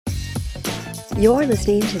You're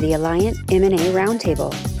listening to the Alliant M&A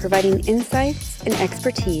Roundtable, providing insights and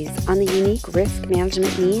expertise on the unique risk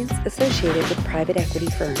management needs associated with private equity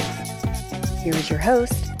firms. Here is your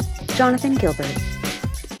host, Jonathan Gilbert.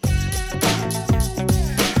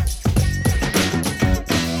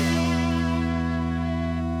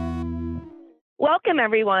 Welcome,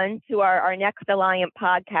 everyone, to our next Alliant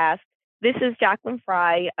podcast. This is Jacqueline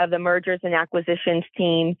Fry of the Mergers and Acquisitions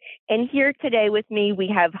team. And here today with me, we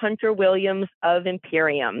have Hunter Williams of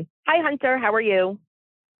Imperium. Hi, Hunter. How are you?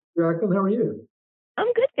 Jacqueline, how are you?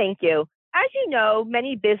 I'm good, thank you. As you know,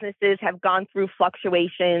 many businesses have gone through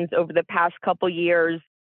fluctuations over the past couple years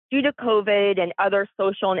due to COVID and other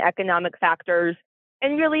social and economic factors.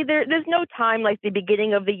 And really, there's no time like the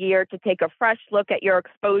beginning of the year to take a fresh look at your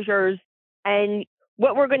exposures. And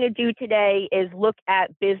what we're going to do today is look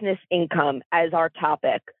at business income as our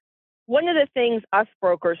topic. One of the things us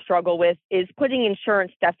brokers struggle with is putting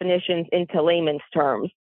insurance definitions into layman's terms.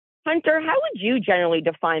 Hunter, how would you generally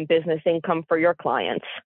define business income for your clients?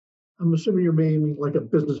 I'm assuming you're meaning like a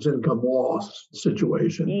business income loss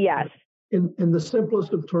situation. Yes. In the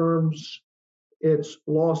simplest of terms, it's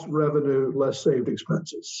lost revenue less saved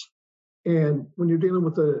expenses. And when you're dealing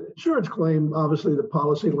with an insurance claim, obviously the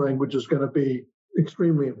policy language is going to be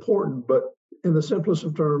extremely important, but in the simplest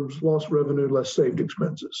of terms, lost revenue less saved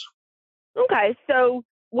expenses. Okay, so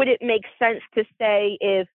would it make sense to say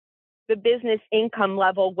if the business income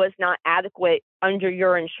level was not adequate under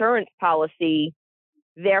your insurance policy,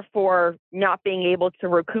 therefore not being able to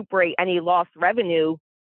recuperate any lost revenue,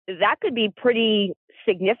 that could be pretty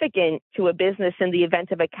significant to a business in the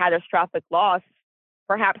event of a catastrophic loss,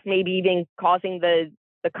 perhaps maybe even causing the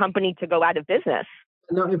company to go out of business?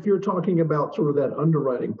 Now, if you're talking about sort of that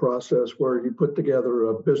underwriting process where you put together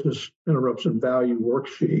a business interruption value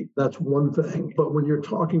worksheet, that's one thing. But when you're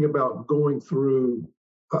talking about going through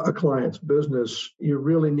a client's business, you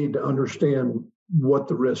really need to understand what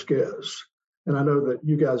the risk is. And I know that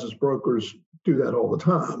you guys as brokers do that all the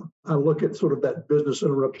time. I look at sort of that business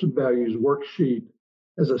interruption values worksheet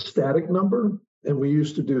as a static number. And we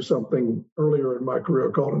used to do something earlier in my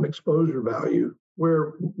career called an exposure value,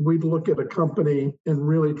 where we'd look at a company and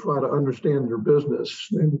really try to understand their business.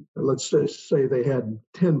 And let's say they had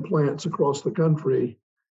 10 plants across the country.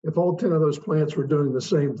 If all 10 of those plants were doing the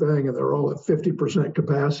same thing and they're all at 50%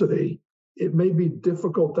 capacity, it may be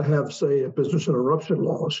difficult to have, say, a business interruption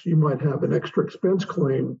loss. You might have an extra expense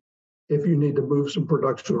claim if you need to move some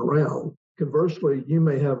production around. Conversely, you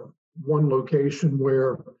may have one location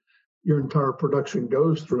where your entire production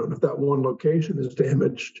goes through. And if that one location is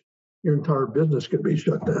damaged, your entire business could be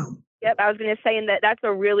shut down. Yep, I was going to say that's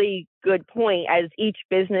a really good point. As each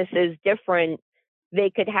business is different, they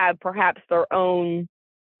could have perhaps their own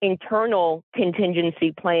internal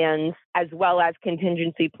contingency plans as well as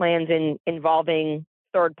contingency plans involving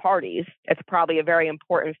third parties. It's probably a very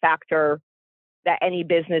important factor that any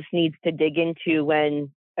business needs to dig into when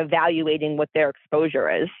evaluating what their exposure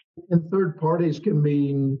is. And third parties can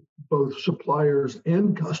mean both suppliers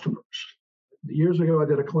and customers. Years ago, I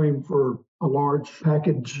did a claim for a large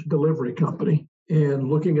package delivery company. And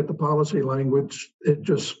looking at the policy language, it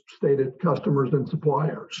just stated customers and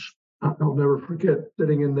suppliers. I'll never forget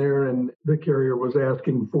sitting in there and the carrier was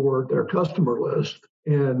asking for their customer list.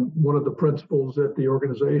 And one of the principals at the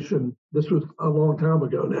organization, this was a long time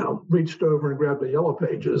ago now, reached over and grabbed the yellow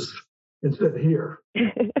pages and said, "Here."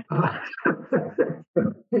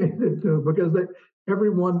 Because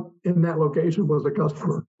everyone in that location was a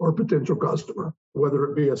customer or potential customer, whether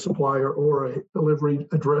it be a supplier or a delivery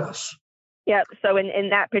address. Yeah. So in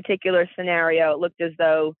that particular scenario, it looked as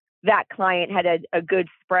though that client had a good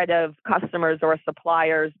spread of customers or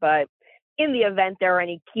suppliers. But in the event there are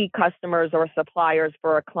any key customers or suppliers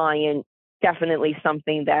for a client, definitely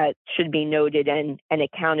something that should be noted and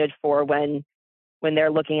accounted for when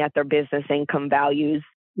they're looking at their business income values.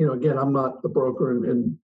 Again, I'm not the broker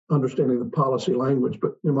and understanding the policy language,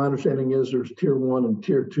 but my understanding is there's tier 1 and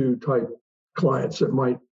tier 2 type clients that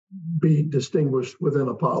might be distinguished within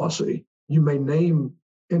a policy. You may name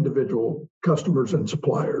individual customers and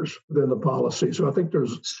suppliers within the policy. So I think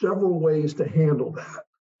there's several ways to handle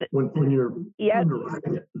that when you're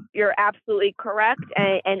underwriting it. You're absolutely correct.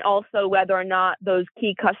 And also whether or not those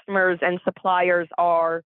key customers and suppliers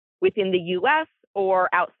are within the U.S. or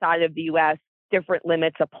outside of the U.S., different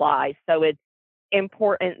limits apply. So it's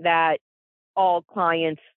important that all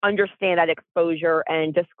clients understand that exposure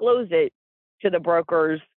and disclose it to the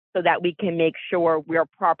brokers so that we can make sure we're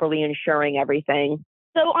properly insuring everything.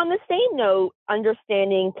 So on the same note,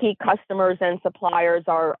 understanding key customers and suppliers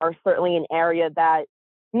are certainly an area that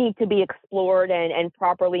need to be explored and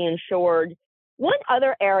properly insured. One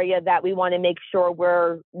other area that we want to make sure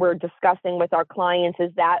we're discussing with our clients is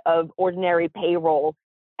that of ordinary payroll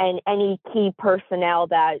and any key personnel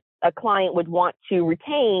that a client would want to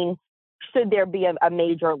retain should there be a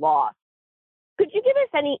major loss. Could you give us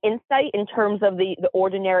any insight in terms of the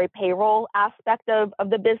ordinary payroll aspect of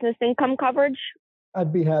the business income coverage?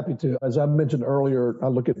 I'd be happy to. As I mentioned earlier, I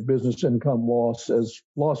look at business income loss as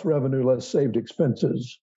lost revenue less saved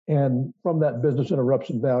expenses. And from that business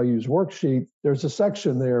interruption values worksheet, there's a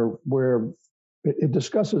section there where it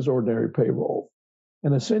discusses ordinary payroll.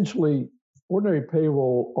 And essentially, ordinary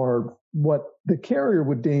payroll are what the carrier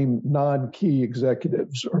would deem non-key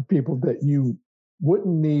executives or people that you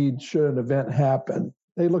wouldn't need should an event happen.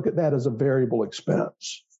 They look at that as a variable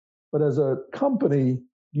expense. But as a company,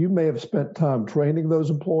 you may have spent time training those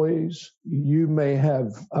employees. You may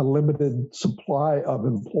have a limited supply of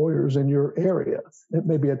employers in your area. It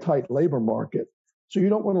may be a tight labor market. So you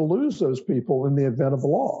don't want to lose those people in the event of a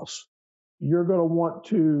loss. You're going to want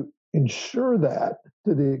to ensure that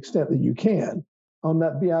to the extent that you can. On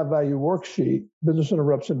that BI value worksheet, business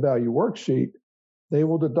interruption value worksheet, they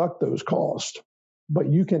will deduct those costs. But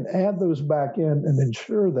you can add those back in and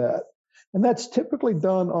ensure that. And that's typically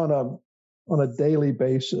done on a daily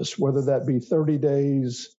basis, whether that be 30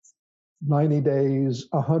 days, 90 days,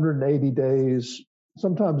 180 days,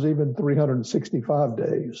 sometimes even 365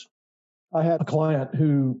 days. I had a client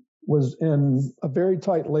who was in a very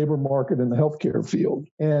tight labor market in the healthcare field.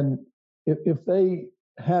 And if they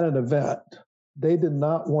had an event, they did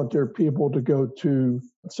not want their people to go to,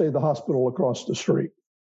 say, the hospital across the street,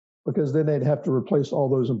 because then they'd have to replace all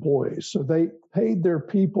those employees. So they paid their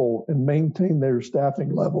people and maintained their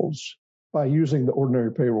staffing levels by using the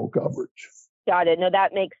ordinary payroll coverage. Got it. No,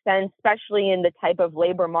 that makes sense, especially in the type of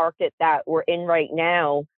labor market that we're in right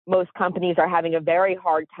now. Most companies are having a very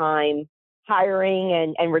hard time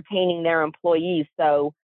hiring and retaining their employees.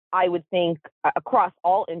 So I would think across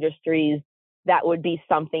all industries, that would be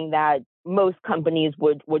something that most companies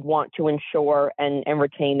would want to ensure and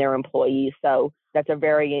retain their employees. So that's a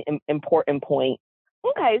very important point.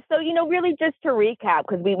 Okay, so, really just to recap,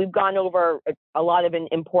 because we've gone over a lot of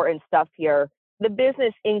important stuff here, the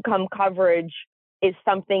business income coverage is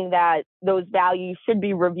something that those values should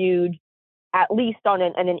be reviewed at least on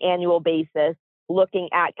an annual basis, looking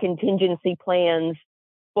at contingency plans,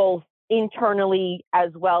 both internally as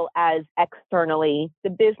well as externally. The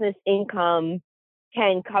business income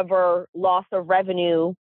can cover loss of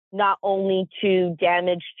revenue, not only to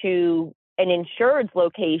damage to an insured's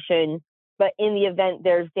location, but in the event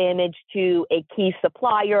there's damage to a key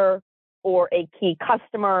supplier or a key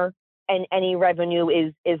customer and any revenue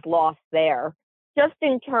is lost there. Just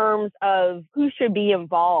in terms of who should be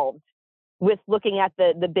involved with looking at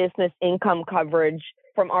the business income coverage,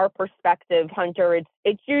 from our perspective, Hunter,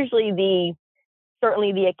 it's usually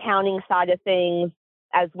certainly the accounting side of things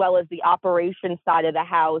as well as the operations side of the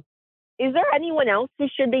house. Is there anyone else who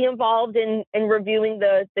should be involved in reviewing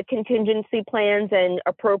the contingency plans and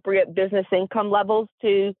appropriate business income levels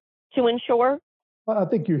to ensure? Well, I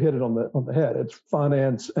think you hit it on the head. It's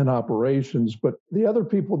finance and operations, but the other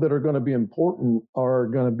people that are going to be important are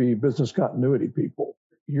going to be business continuity people.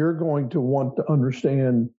 You're going to want to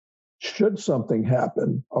understand, should something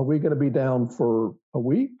happen, are we going to be down for a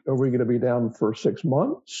week? Are we going to be down for 6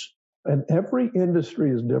 months? And every industry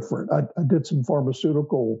is different. I did some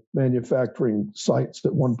pharmaceutical manufacturing sites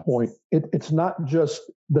at one point. It's not just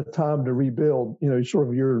the time to rebuild, sort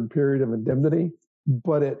of your period of indemnity,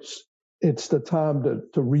 but it's the time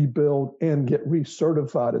to rebuild and get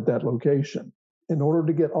recertified at that location. In order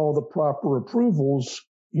to get all the proper approvals,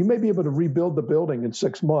 you may be able to rebuild the building in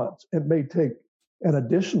 6 months. It may take an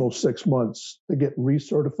additional 6 months to get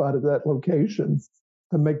recertified at that location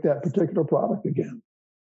to make that particular product again.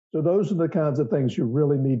 So those are the kinds of things you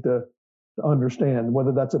really need to understand,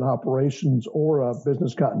 whether that's an operations or a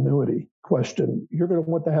business continuity question. You're going to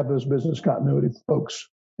want to have those business continuity folks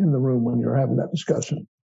in the room when you're having that discussion.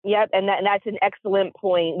 Yep, and that's an excellent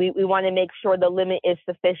point. We want to make sure the limit is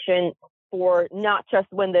sufficient for not just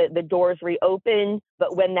when the doors reopen,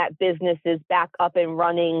 but when that business is back up and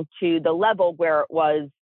running to the level where it was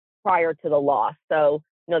prior to the loss. So,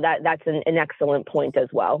 that's an excellent point as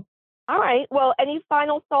well. All right. Well, any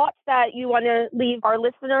final thoughts that you want to leave our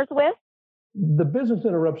listeners with? The business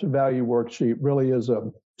interruption value worksheet really is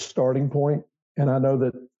a starting point. And I know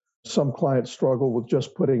that some clients struggle with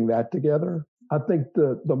just putting that together. I think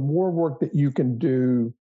the more work that you can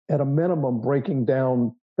do, at a minimum, breaking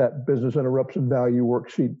down that business interruption value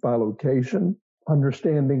worksheet by location,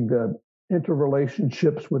 understanding the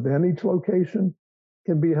interrelationships within each location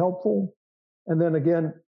can be helpful. And then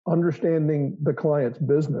again, understanding the client's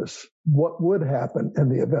business, what would happen in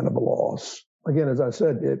the event of a loss. Again, as I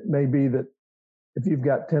said, it may be that if you've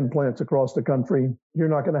got 10 plants across the country, you're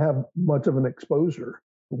not going to have much of an exposure.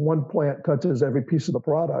 One plant touches every piece of the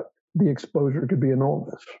product, the exposure could be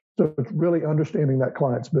enormous. So it's really understanding that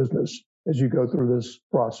client's business as you go through this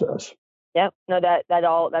process. Yep, no, that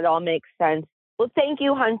all makes sense. Well, thank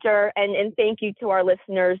you, Hunter, and thank you to our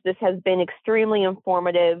listeners. This has been extremely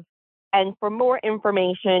informative. And for more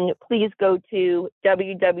information, please go to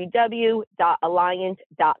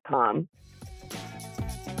www.alliant.com.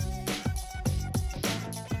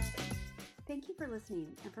 Thank you for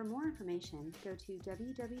listening, and for more information, go to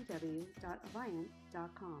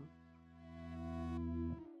www.alliant.com.